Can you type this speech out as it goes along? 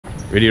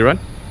Ready to run?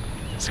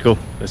 Let's go,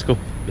 let's go,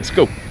 let's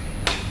go.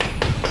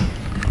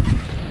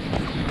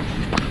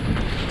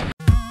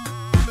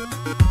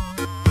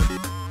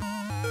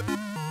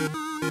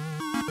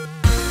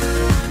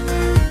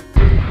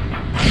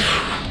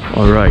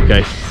 Alright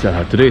guys,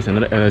 today is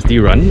another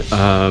LSD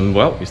run.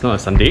 Well, it's not a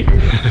Sunday.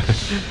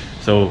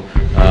 So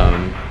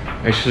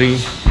actually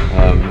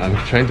I'm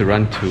trying to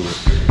run to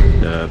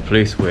the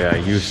place where I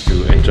used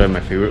to enjoy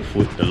my favorite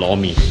food, the Lor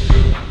Mee.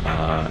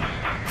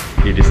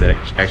 It is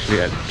actually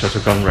at Choa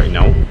Chu Kang right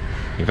now.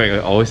 In fact,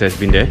 it always has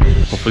been there.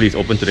 Hopefully it's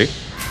open today.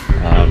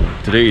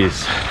 Today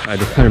is, I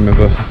can't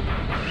remember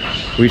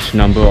which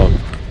number of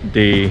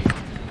day,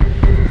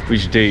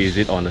 which day is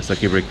it on the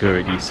circuit breaker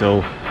already.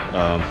 So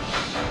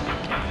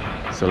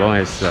so long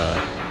as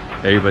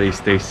everybody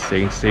stays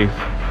staying safe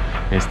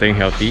and staying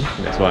healthy,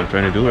 that's what I'm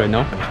trying to do right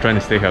now. I'm trying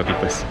to stay healthy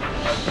first.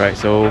 Right,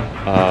 so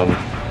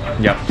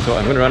yeah, so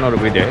I'm going to run all the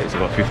way there. It's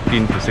about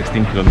 15 to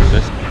 16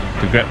 kilometers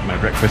to grab my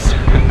breakfast.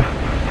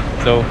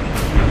 So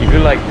if you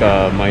like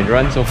my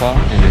run so far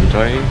and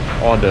enjoying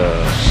all the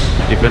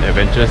different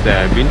adventures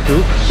that I've been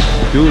to,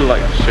 do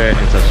like, share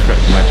and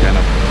subscribe to my channel.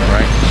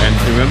 Alright, and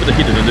remember to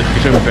hit the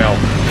notification bell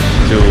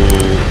to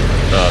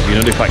be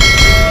notified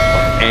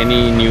of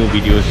any new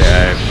videos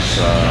that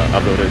I've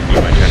uploaded in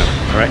my channel.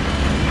 Alright,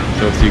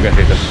 so see you guys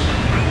later.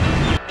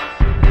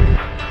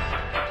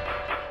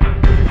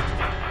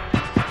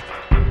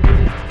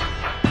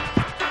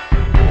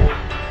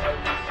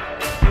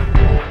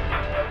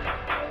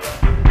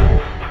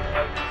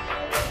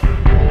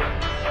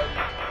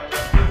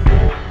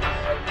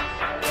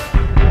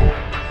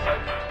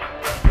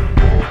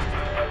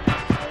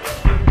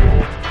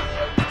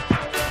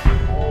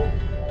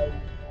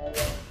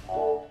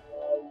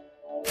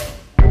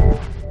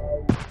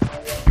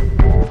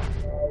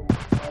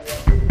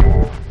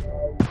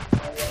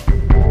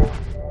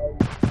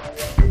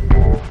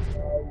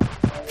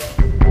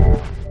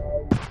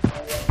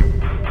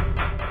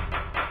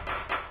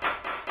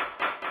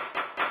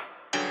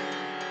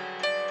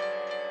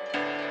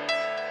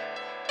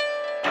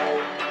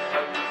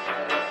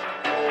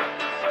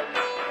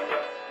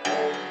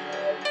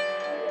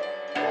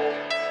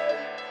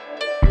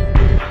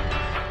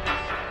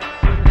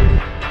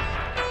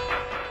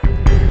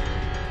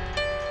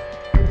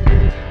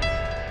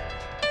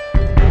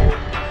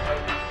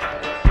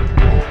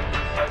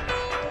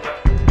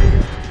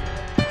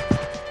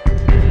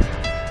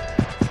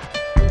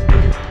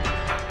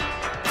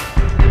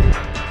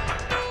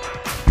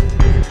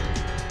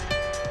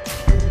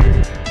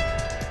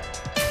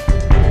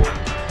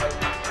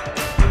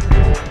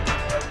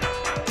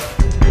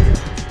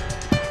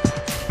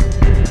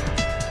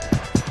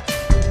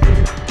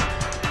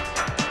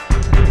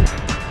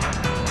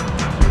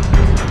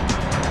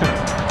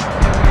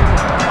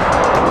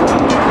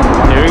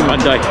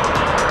 Mandai.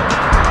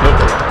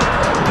 Nope.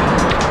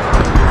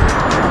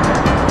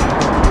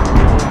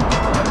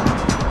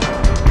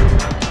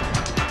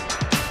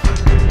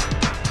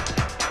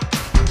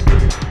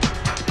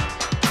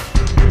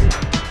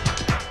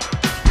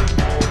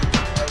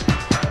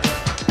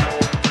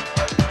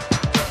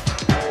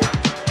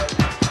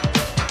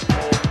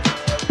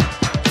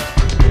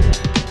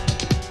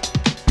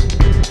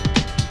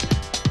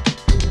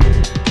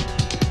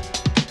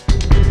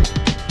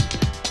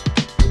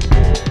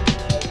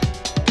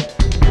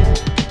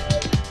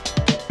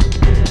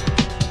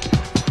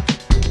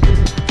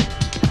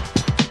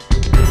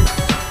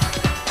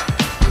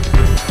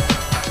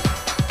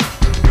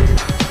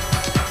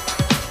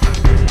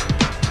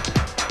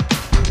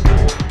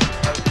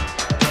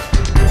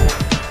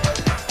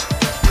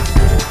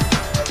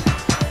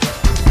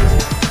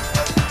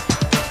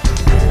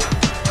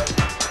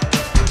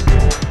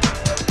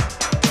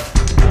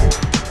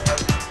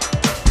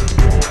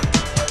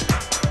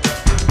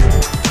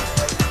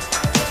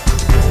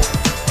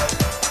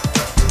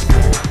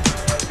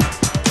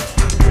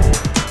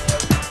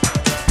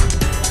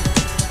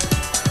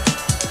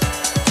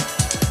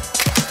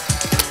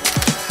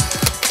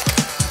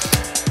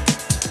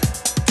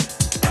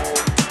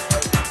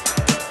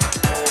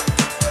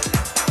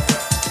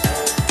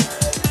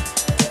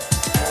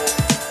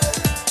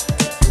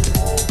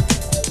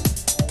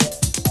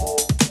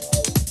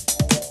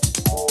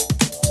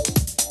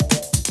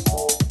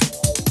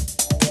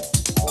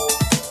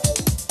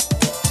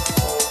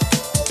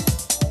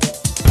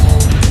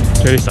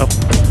 Check this out.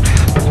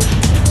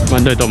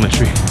 Mandai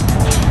Dormitory.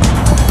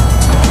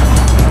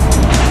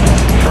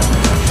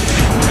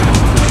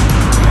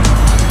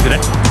 See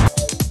that?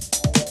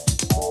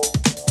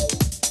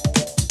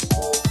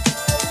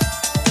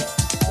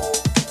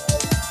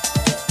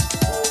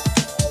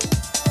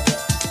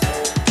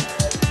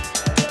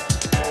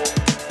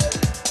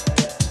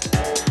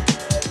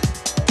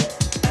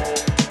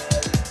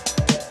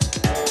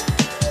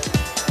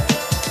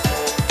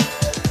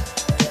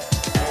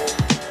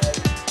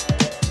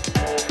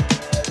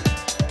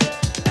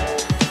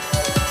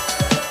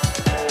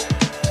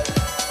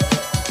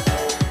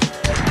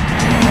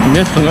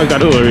 Near Tengah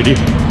Gado already. I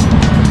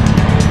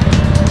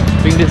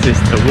think this is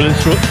the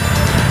Woodlands Road.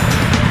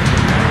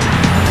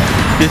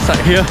 This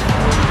side here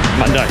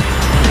Mandai.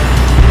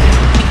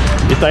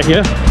 It's like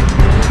here,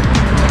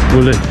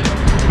 Woodlands.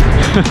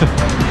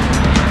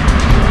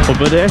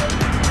 Over there,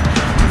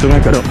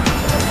 Sungai Kadok.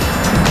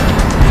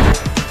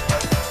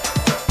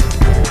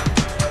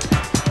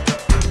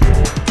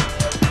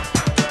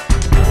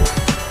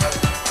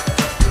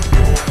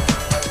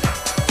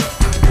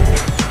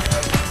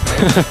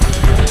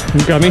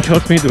 Garmin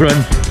tells me to run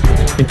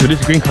into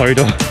this green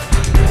corridor.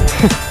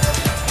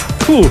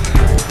 Cool!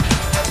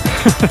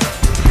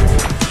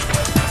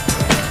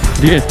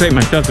 Didn't expect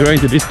myself to run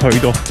into this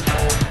corridor,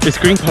 this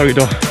green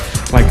corridor.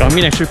 My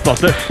Garmin actually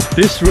plotted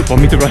this route for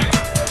me to run.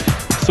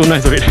 So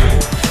nice of it.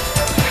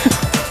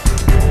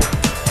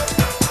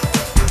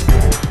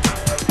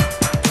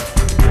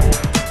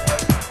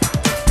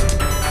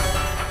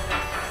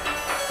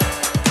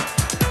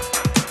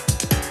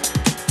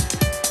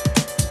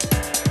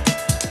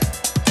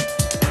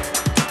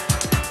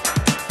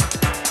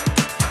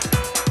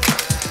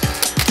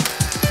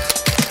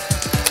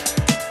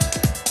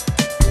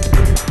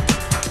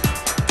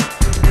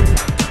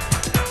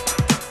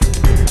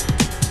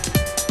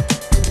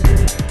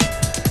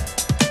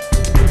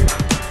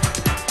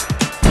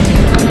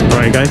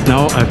 Alright guys,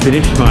 now I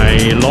finished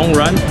my long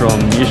run from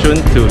Yishun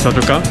to Choa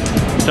Chu Kang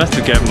just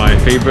to get my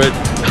favorite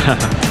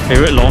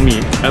favorite Lor Mee.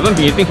 I haven't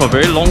been eating for a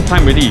very long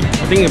time already.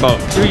 I think about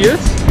 2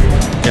 years.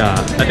 Yeah,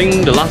 I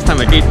think the last time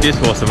I ate this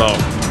was about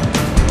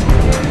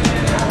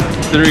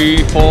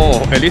 3, 4,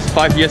 or at least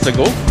 5 years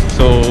ago.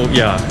 So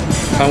yeah,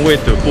 can't wait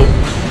to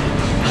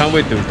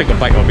take a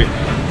bite of it.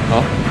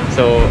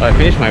 So I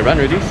finished my run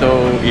already.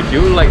 So if you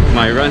like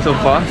my run so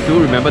far,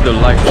 do remember to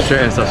like,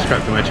 share and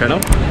subscribe to my channel,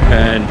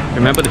 and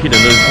remember to hit the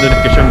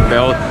notification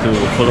bell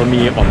to follow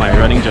me on my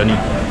running journey.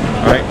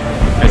 Alright,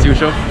 as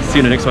usual, see you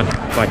in the next one.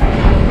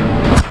 Bye.